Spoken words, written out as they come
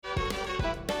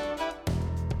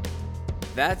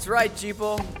That's right,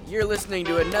 Jeeple. You're listening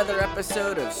to another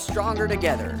episode of Stronger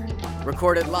Together,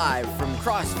 recorded live from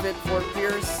CrossFit Fort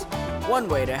Pierce. One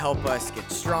way to help us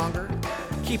get stronger,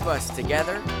 keep us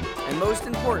together, and most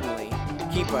importantly,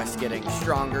 keep us getting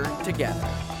stronger together.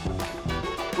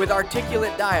 With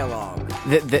articulate dialogue.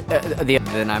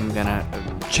 Then I'm gonna...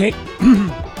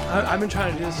 I've been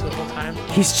trying to do this the whole time.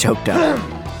 He's choked up.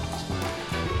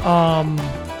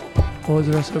 What was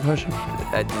the rest of the question?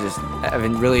 I've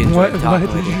been really enjoyed talking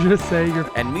What with did you just say?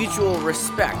 And mutual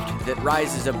respect that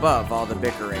rises above all the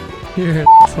bickering. You're an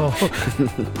asshole.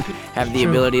 Have the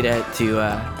ability to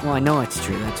well, I know it's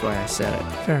true. That's why I said it.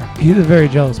 Fair. He's a very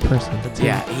jealous person.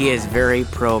 Yeah, he is very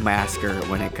pro-masker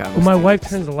when it comes my wife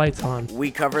turns the lights on.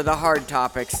 We cover the hard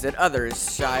topics that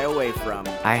others shy away from.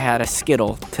 I had a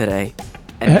Skittle today.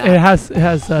 It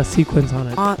has sequins on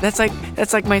it. That's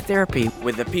like my therapy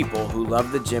with the people who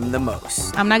love the gym the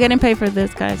most. I'm not getting paid for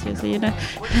this, guys, just so you know.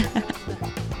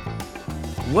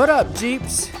 What up,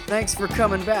 Jeeps? Thanks for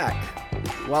coming back.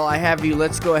 While I have you,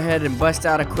 let's go ahead and bust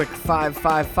out a quick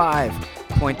 5-5-5.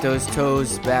 Point those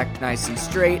toes back nice and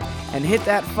straight, and hit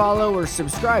that follow or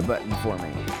subscribe button for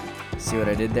me. See what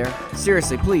I did there?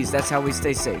 Seriously, please, that's how we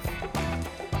stay safe.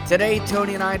 Today,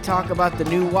 Tony and I talk about the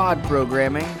new WOD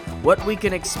programming, what we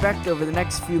can expect over the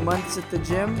next few months at the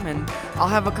gym, and I'll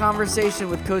have a conversation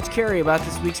with Coach Carey about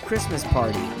this week's Christmas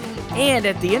party. And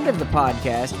at the end of the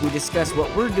podcast, we discuss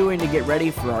what we're doing to get ready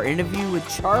for our interview with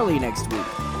Charlie next week.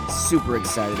 Super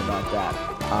excited about that,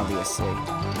 obviously.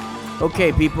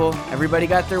 Okay, people, everybody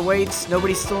got their weights?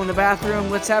 Nobody's still in the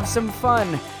bathroom? Let's have some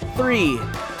fun. 3,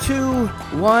 2,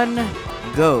 1,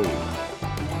 go.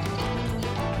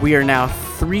 We are now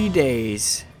 3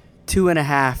 days,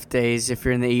 2.5 days if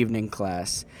you're in the evening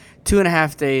class,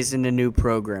 2.5 days into new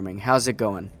programming. How's it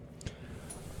going?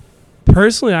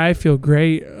 Personally, I feel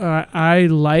great. I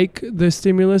like the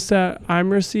stimulus that I'm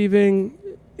receiving.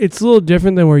 It's a little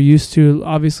different than we're used to.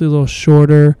 Obviously, a little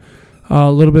shorter,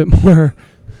 a little bit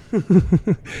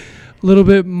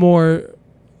more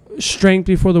strength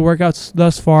before the workouts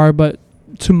thus far. But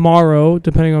tomorrow,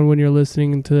 depending on when you're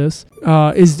listening to this,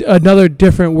 is another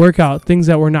different workout, things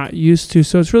that we're not used to.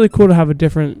 So it's really cool to have a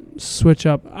different switch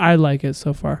up. I like it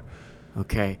so far.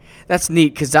 Okay. That's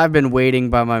neat because I've been waiting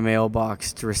by my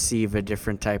mailbox to receive a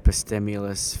different type of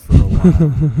stimulus for a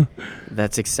while.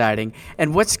 That's exciting.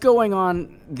 And what's going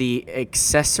on, the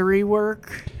accessory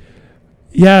work?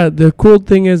 Yeah, the cool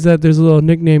thing is that there's a little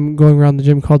nickname going around the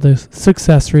gym called the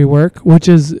Successory Work, which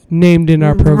is named in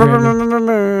our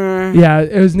programming. Yeah,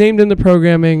 it was named in the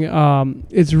programming.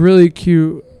 It's really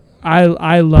cute.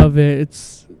 I love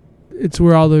it. It's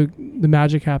where all the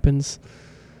magic happens.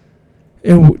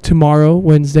 And tomorrow,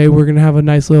 Wednesday, we're going to have a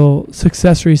nice little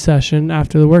successory session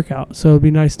after the workout. So it'll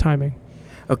be nice timing.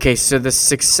 Okay, so the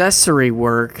successory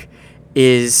work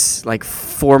is like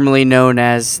formally known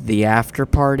as the after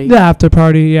party? The after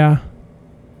party, yeah.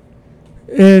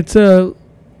 It's a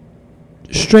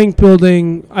strength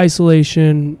building,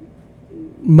 isolation,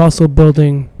 muscle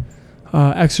building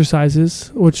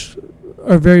exercises, which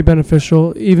are very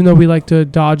beneficial, even though we like to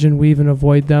dodge and weave and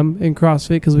avoid them in CrossFit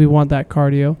because we want that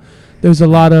cardio. There's a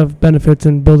lot of benefits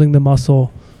in building the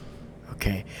muscle.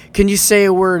 Okay. Can you say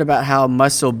a word about how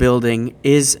muscle building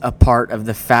is a part of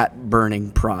the fat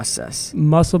burning process?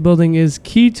 Muscle building is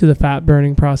key to the fat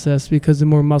burning process because the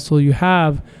more muscle you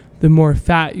have, the more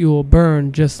fat you will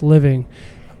burn just living.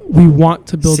 We want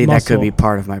to build muscle. See, that could be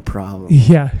part of my problem.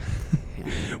 Yeah.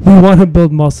 We want to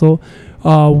build muscle.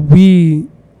 We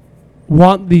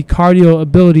want the cardio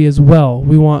ability as well.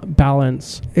 We want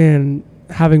balance, and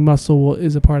having muscle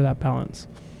is a part of that balance.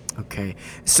 Okay.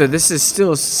 So this is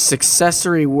still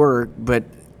successory work, but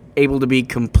able to be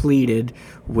completed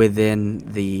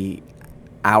within the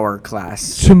hour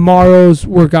class. Tomorrow's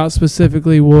workout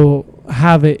specifically will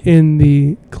have it in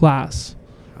the class.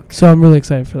 Okay. So I'm really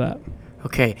excited for that.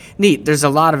 Okay, neat. There's a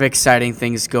lot of exciting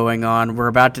things going on. We're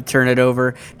about to turn it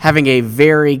over, having a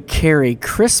very Carey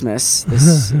Christmas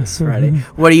this Friday.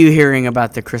 What are you hearing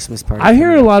about the Christmas party? I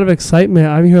hear a lot of excitement.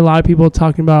 I hear a lot of people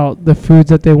talking about the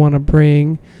foods that they want to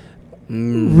bring.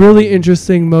 Really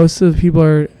interesting. Most of the people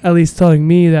are at least telling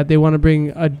me that they want to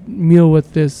bring a meal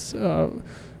with this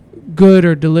good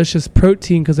or delicious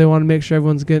protein because they want to make sure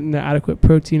everyone's getting the adequate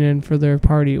protein in for their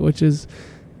party, which is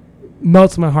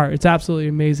melts my heart. It's absolutely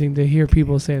amazing to hear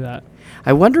people say that.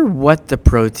 I wonder what the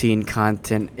protein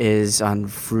content is on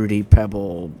Fruity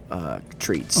Pebble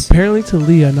treats. Apparently to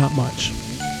Leah, not much.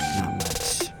 Not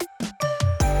much.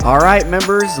 All right,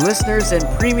 members, listeners, and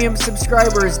premium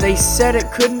subscribers, they said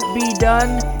it couldn't be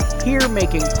done. Here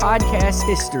making podcast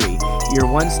history,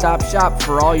 your one-stop shop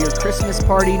for all your Christmas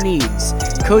party needs.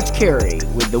 Coach Carey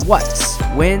with the what's,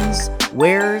 whens,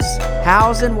 where's,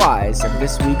 how's, and why's of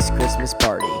this week's Christmas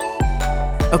party.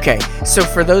 Okay, so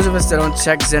for those of us that don't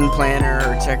check Zen Planner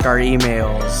or check our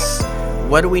emails,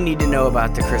 what do we need to know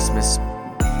about the Christmas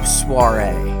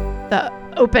soiree? The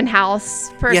open house,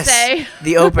 per se.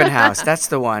 The open house. That's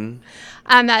the one.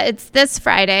 It's this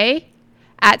Friday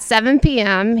at 7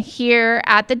 p.m. here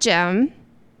at the gym.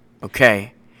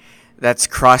 Okay. That's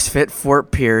CrossFit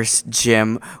Fort Pierce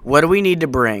Gym. What do we need to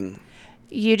bring?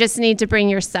 You just need to bring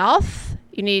yourself.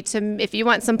 You need to, if you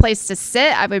want some place to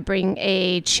sit, I would bring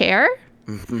a chair.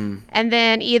 Mm-hmm. And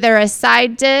then either a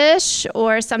side dish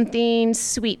or something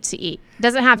sweet to eat.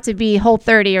 Doesn't have to be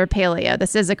Whole30 or Paleo.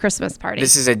 This is a Christmas party.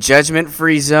 This is a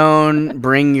judgment-free zone.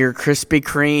 Bring your Krispy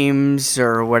Kremes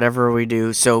or whatever we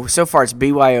do. So far it's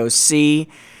BYOC,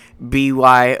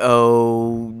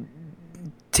 BYO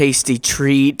tasty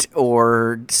treat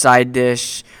or side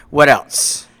dish. What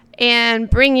else? And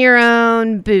bring your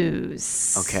own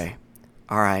booze. Okay.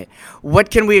 All right.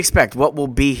 What can we expect? What will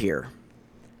be here?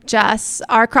 Just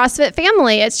our CrossFit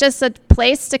family. It's just a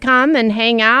place to come and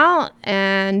hang out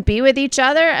and be with each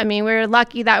other. I mean, we're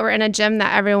lucky that we're in a gym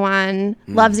that everyone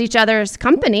loves each other's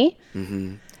company.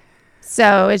 Mm-hmm.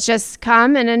 So it's just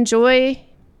come and enjoy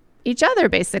each other,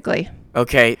 basically.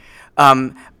 Okay.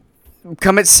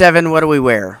 Come at 7. What do we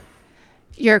wear?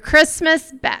 Your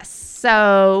Christmas best.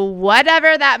 So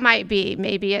whatever that might be.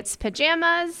 Maybe it's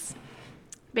pajamas.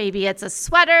 Maybe it's a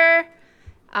sweater.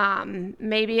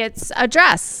 Maybe it's a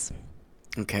dress.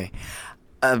 Okay.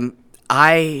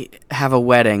 I have a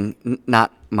wedding,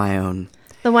 not my own.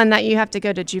 The one that you have to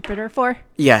go to Jupiter for?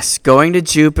 Yes, going to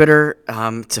Jupiter.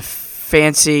 It's a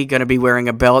fancy, going to be wearing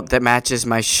a belt that matches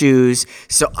my shoes.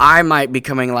 So I might be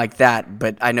coming like that,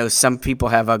 but I know some people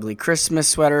have ugly Christmas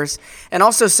sweaters. And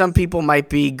also some people might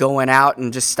be going out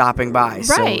and just stopping by. Right.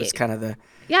 So it's kind of the...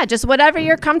 Yeah, just whatever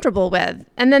you're comfortable with.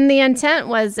 And then the intent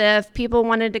was if people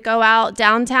wanted to go out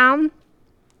downtown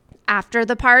after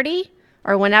the party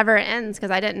or whenever it ends,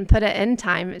 because I didn't put it in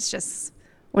time. It's just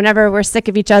whenever we're sick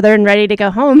of each other and ready to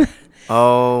go home.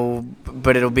 Oh,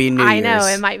 but it'll be New Year's. I know,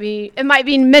 it might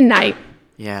be midnight.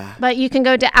 Yeah. But you can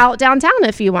go out downtown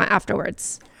if you want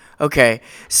afterwards. Okay,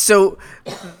 so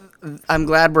I'm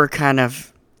glad we're kind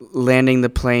of landing the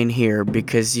plane here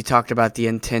because you talked about the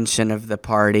intention of the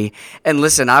party. And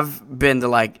listen, I've been to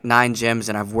like 9 gyms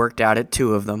and I've worked out at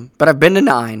 2 of them, but I've been to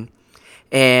 9.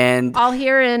 And all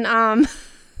here in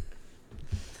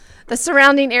the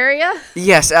surrounding area?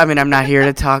 Yes, I mean, I'm not here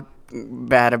to talk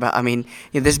bad about,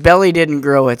 this belly didn't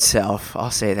grow itself. I'll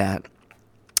say that.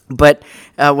 But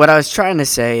what I was trying to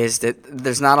say is that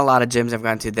there's not a lot of gyms I've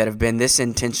gone to that have been this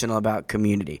intentional about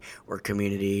community, or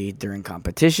community during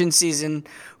competition season,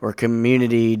 or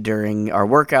community during our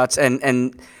workouts.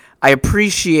 And I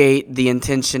appreciate the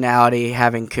intentionality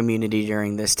having community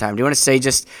during this time. Do you want to say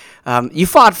just, you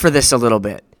fought for this a little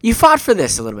bit.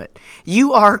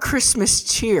 You are Christmas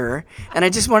cheer, and I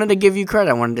just wanted to give you credit.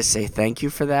 I wanted to say thank you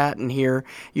for that and hear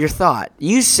your thought.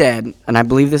 You said, and I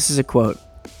believe this is a quote,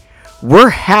 "We're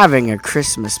having a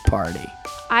Christmas party."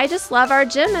 I just love our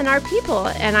gym and our people,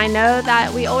 and I know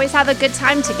that we always have a good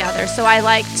time together, so I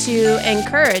like to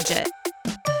encourage it.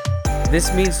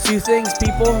 This means 2 things,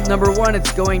 people. Number 1,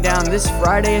 it's going down this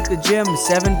Friday at the gym,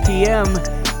 7 p.m.,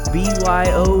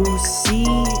 BYOCDTT.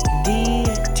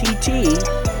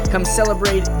 Come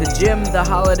celebrate the gym, the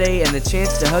holiday, and the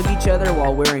chance to hug each other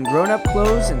while wearing grown-up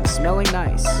clothes and smelling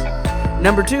nice.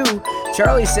 Number 2,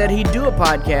 Charlie said he'd do a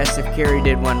podcast if Carrie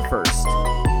did one first.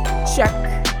 Check.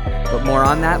 But more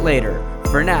on that later.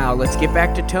 For now, let's get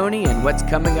back to Tony and what's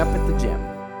coming up at the gym.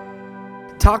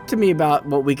 Talk to me about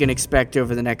what we can expect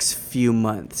over the next few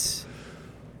months.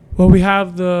 Well, we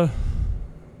have the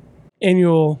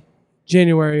annual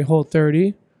January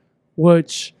Whole30,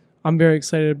 which I'm very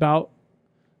excited about.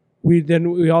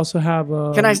 We also have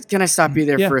a... Can I stop you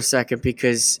there for a second?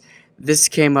 Because this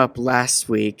came up last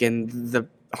week, and the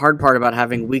hard part about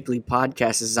having weekly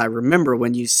podcasts is I remember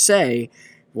when you say,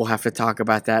 we'll have to talk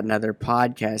about that in other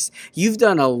podcasts. You've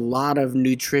done a lot of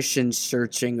nutrition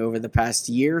searching over the past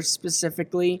year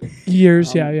specifically.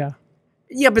 Years, yeah.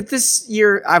 Yeah, but this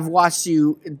year I've watched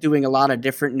you doing a lot of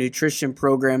different nutrition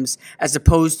programs as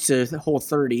opposed to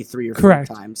Whole30 3 or 4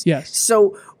 times. Yes.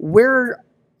 So where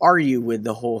are you with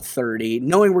the Whole30?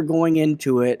 Knowing we're going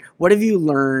into it, what have you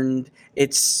learned?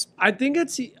 I think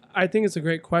it's a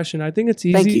great question. I think it's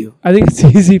easy. Thank you. I think it's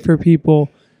easy for people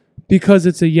because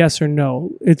it's a yes or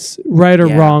no. It's right or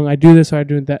wrong. I do this or I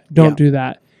do that. Don't do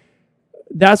that.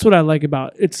 That's what I like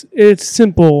about it. It's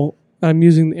simple. I'm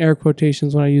using air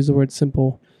quotations when I use the word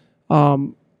simple.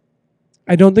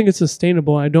 I don't think it's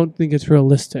sustainable. I don't think it's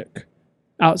realistic.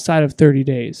 outside of 30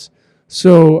 days.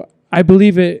 So I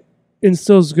believe it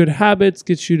instills good habits,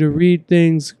 gets you to read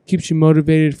things, keeps you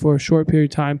motivated for a short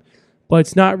period of time, but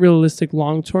it's not realistic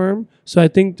long term. So I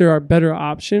think there are better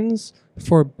options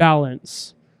for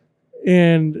balance.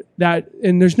 And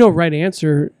there's no right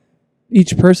answer.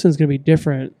 Each person's going to be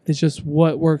different. It's just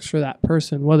what works for that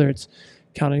person, whether it's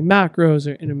counting macros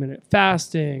or intermittent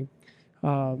fasting,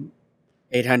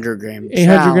 800-gram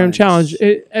 800-gram challenge.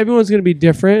 Everyone's going to be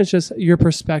different. It's just your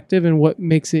perspective and what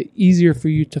makes it easier for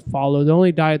you to follow. The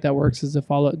only diet that works is to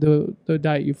follow the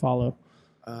diet you follow.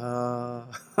 Yeah.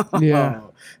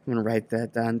 I'm going to write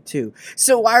that down too.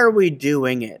 So why are we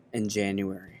doing it in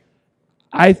January?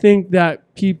 I think that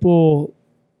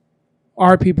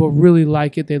our people really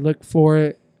like it. They look for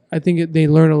it. I think they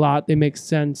learn a lot. They make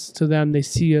sense to them. They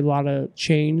see a lot of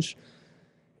change.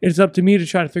 It's up to me to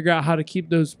try to figure out how to keep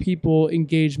those people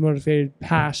engaged, motivated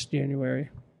past January.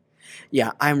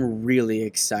 Yeah, I'm really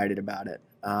excited about it.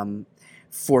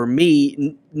 For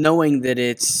me, knowing that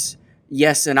it's,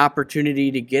 yes, an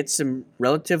opportunity to get some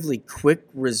relatively quick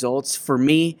results. For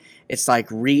me, it's like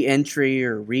re-entry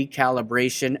or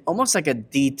recalibration, almost like a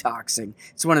detoxing.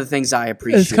 It's one of the things I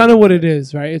appreciate. It's kind of what it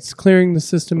is, right? It's clearing the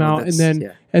system out,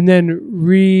 and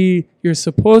then you're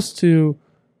supposed to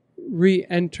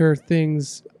re-enter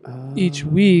things each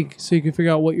week so you can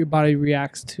figure out what your body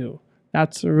reacts to.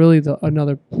 That's really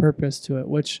another purpose to it,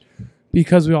 which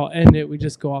because we all end it, we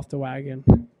just go off the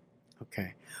wagon.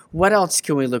 Okay. What else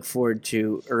can we look forward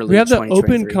to early 2023? We have the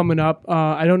Open coming up.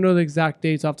 I don't know the exact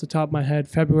dates off the top of my head,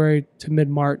 February to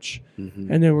mid-March.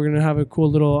 Mm-hmm. And then we're going to have a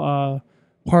cool little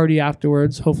party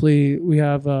afterwards. Hopefully we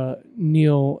have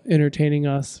Neil entertaining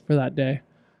us for that day.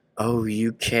 Oh,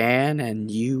 you can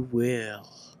and you will.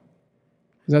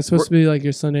 Is that supposed to be like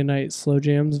your Sunday night slow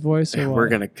jams voice? Or we're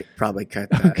going to probably cut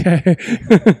that.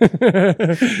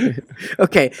 Okay.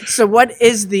 Okay, so what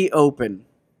is the Open?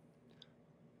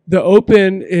 The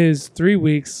Open is 3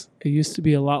 weeks. It used to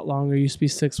be a lot longer. It used to be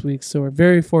 6 weeks. So we're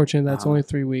very fortunate that's only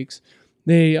 3 weeks.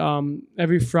 They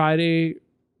every Friday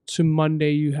to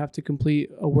Monday you have to complete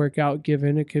a workout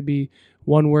given. It could be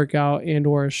one workout and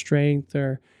or a strength,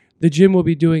 or the gym will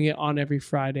be doing it on every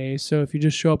Friday. So if you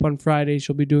just show up on Fridays,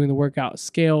 you'll be doing the workout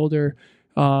scaled or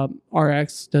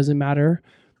RX, doesn't matter.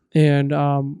 And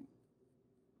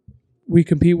we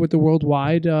compete with the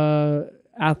worldwide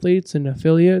athletes and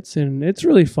affiliates, and it's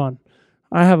really fun.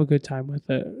 I have a good time with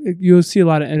it. You'll see a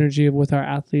lot of energy with our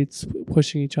athletes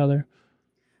pushing each other.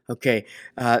 Okay.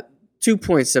 2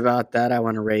 points about that I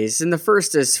want to raise. And the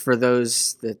first is for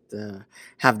those that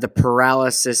have the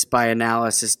paralysis by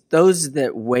analysis, those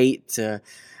that wait to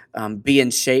be in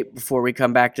shape before we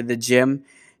come back to the gym.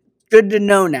 Good to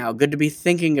know now, good to be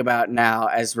thinking about now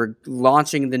as we're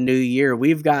launching the new year.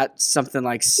 We've got something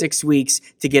like 6 weeks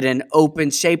to get in open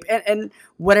shape and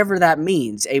whatever that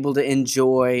means, able to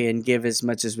enjoy and give as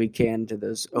much as we can to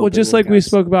those open just workouts. Like we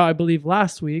spoke about, I believe,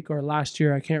 last week or last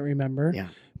year, I can't remember. Yeah.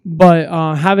 But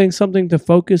having something to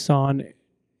focus on,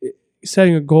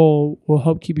 setting a goal will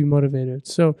help keep you motivated.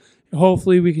 So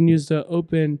hopefully we can use the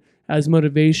Open as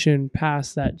motivation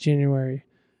past that January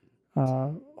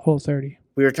Whole 30.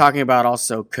 We were talking about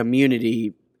also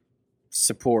community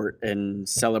support and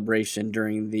celebration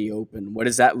during the Open. What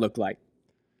does that look like?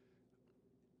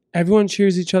 Everyone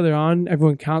cheers each other on.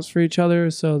 Everyone counts for each other.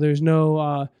 So there's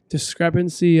no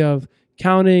discrepancy of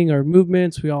counting or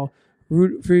movements. We all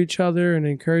root for each other and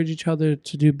encourage each other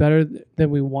to do better than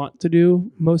we want to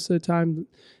do most of the time.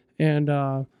 And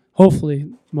hopefully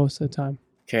most of the time.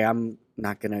 Okay, I'm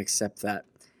not going to accept that.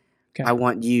 Okay. I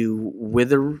want you,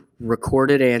 with a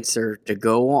recorded answer, to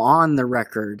go on the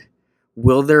record.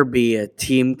 Will there be a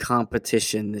team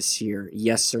competition this year?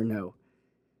 Yes or no?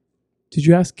 Did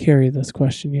you ask Carrie this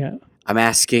question yet? I'm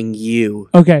asking you.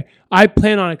 Okay. I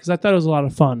plan on it because I thought it was a lot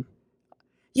of fun.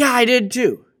 Yeah, I did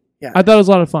too. Yeah, I thought it was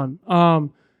a lot of fun.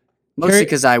 mostly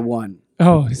because I won.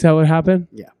 Oh, is that what happened?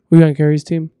 Yeah. Were you on Carrie's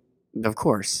team? Of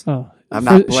course. Oh, I'm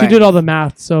not playing. She did all the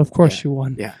math, so of course she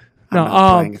won. Yeah. No, I'm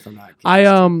not playing if I'm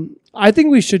not. I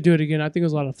think we should do it again. I think it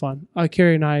was a lot of fun.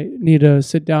 Carrie and I need to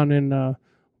sit down and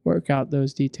work out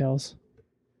those details.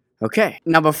 Okay.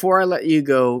 Now, before I let you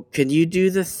go, can you do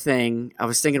the thing? I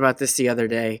was thinking about this the other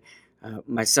day.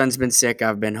 My son's been sick.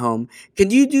 I've been home.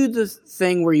 Can you do the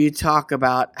thing where you talk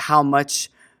about how much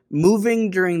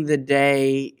moving during the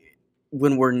day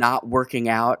when we're not working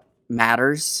out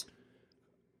matters?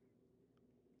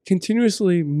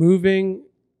 Continuously moving,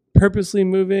 purposely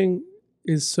moving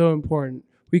is so important.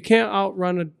 We can't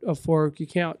outrun a fork. You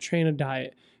can't train a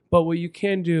diet. But what you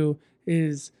can do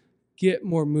is get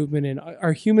more movement in.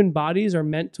 Our human bodies are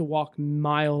meant to walk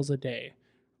miles a day.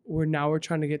 We're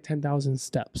trying to get 10,000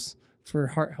 steps. for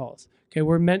heart health. Okay,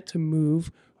 we're meant to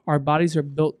move. Our bodies are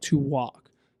built to walk.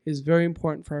 It's very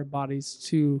important for our bodies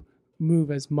to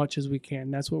move as much as we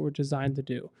can. That's what we're designed to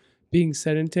do. Being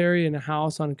sedentary in a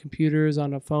house, on computers,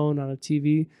 on a phone, on a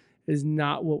TV is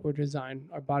not what we're designed.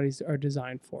 Our bodies are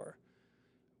designed for.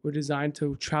 We're designed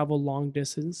to travel long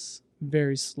distance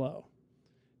very slow.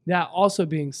 That also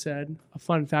being said, a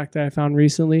fun fact that I found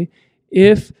recently,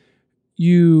 if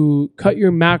you cut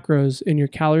your macros and your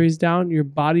calories down, your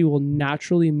body will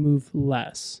naturally move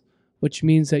less, which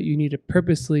means that you need to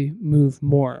purposely move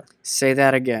more. Say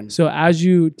that again. So as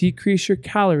you decrease your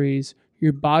calories,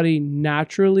 your body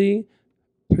naturally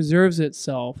preserves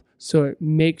itself, so it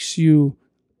makes you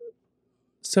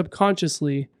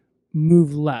subconsciously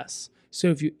move less. So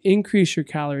if you increase your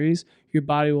calories, your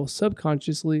body will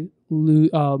subconsciously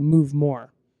move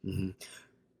more. Mm-hmm.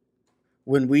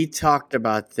 When we talked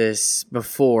about this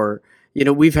before,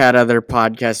 we've had other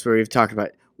podcasts where we've talked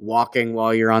about walking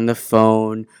while you're on the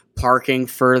phone, parking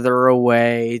further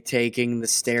away, taking the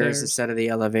stairs instead of the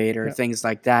elevator, things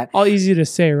like that. All easy to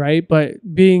say, right?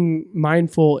 But being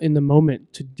mindful in the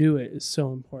moment to do it is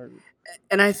so important.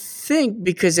 And I think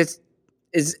because it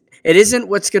isn't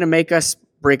what's going to make us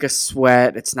break a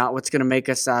sweat. It's not what's going to make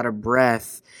us out of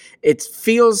breath. It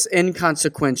feels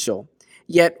inconsequential.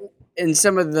 Yet in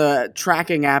some of the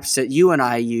tracking apps that you and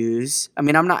I use, I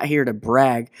mean, I'm not here to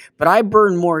brag, but I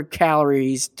burn more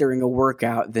calories during a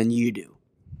workout than you do.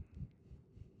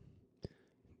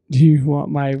 Do you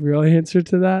want my real answer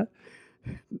to that?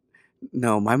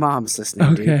 No, my mom's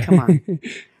listening, Okay. dude. Come on.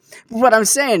 What I'm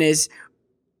saying is,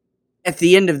 at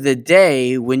the end of the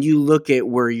day, when you look at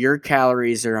where your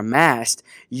calories are amassed,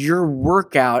 your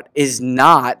workout is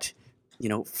not,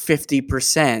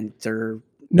 50% or...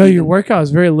 No, your workout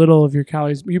is very little of your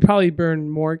calories. You probably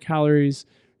burn more calories.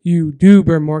 You do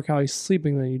burn more calories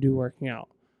sleeping than you do working out.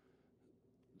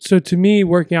 So to me,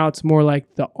 working out's more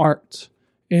like the art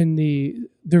and the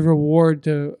reward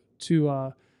to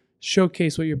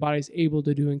showcase what your body's able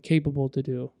to do and capable to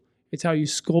do. It's how you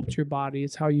sculpt your body.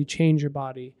 It's how you change your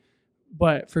body.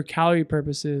 But for calorie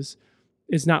purposes,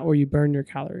 it's not where you burn your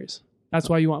calories. That's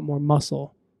why you want more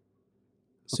muscle.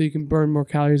 So you can burn more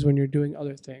calories when you're doing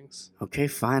other things. Okay,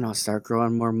 fine. I'll start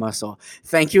growing more muscle.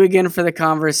 Thank you again for the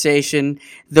conversation.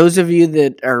 Those of you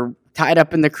that are tied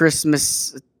up in the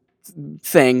Christmas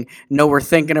thing know we're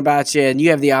thinking about you, and you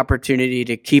have the opportunity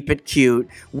to keep it cute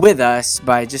with us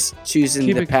by just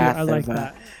choosing the path. I like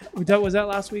that. Was that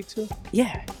last week too?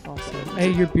 Yeah. Awesome.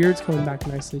 Hey, your beard's coming back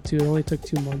nicely too. It only took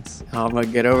 2 months. I'm going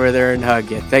to get over there and hug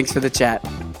you. Thanks for the chat.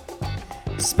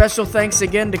 Special thanks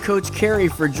again to Coach Carrie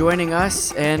for joining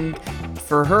us, and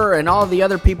for her and all the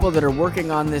other people that are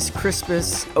working on this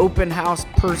Christmas open house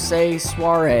per se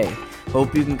soiree.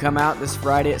 Hope you can come out this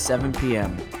Friday at 7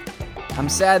 p.m. I'm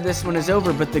sad this one is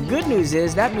over, but the good news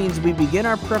is that means we begin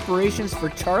our preparations for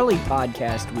Charlie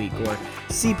Podcast Week, or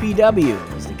CPW,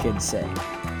 as the kids say.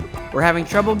 We're having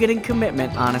trouble getting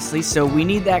commitment, honestly, so we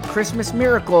need that Christmas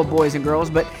miracle, boys and girls.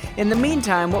 But in the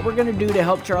meantime, what we're going to do to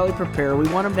help Charlie prepare, we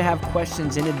want him to have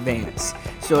questions in advance.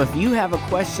 So if you have a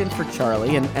question for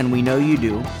Charlie, and we know you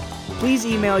do, please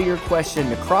email your question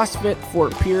to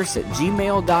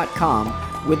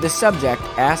crossfitfortpierce@gmail.com with the subject,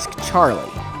 Ask Charlie.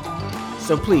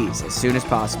 So please, as soon as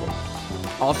possible.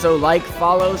 Also, like,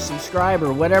 follow, subscribe,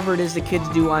 or whatever it is the kids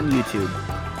do on YouTube.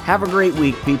 Have a great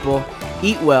week, people.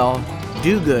 Eat well.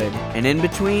 Do good, and in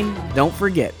between, don't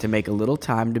forget to make a little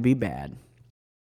time to be bad.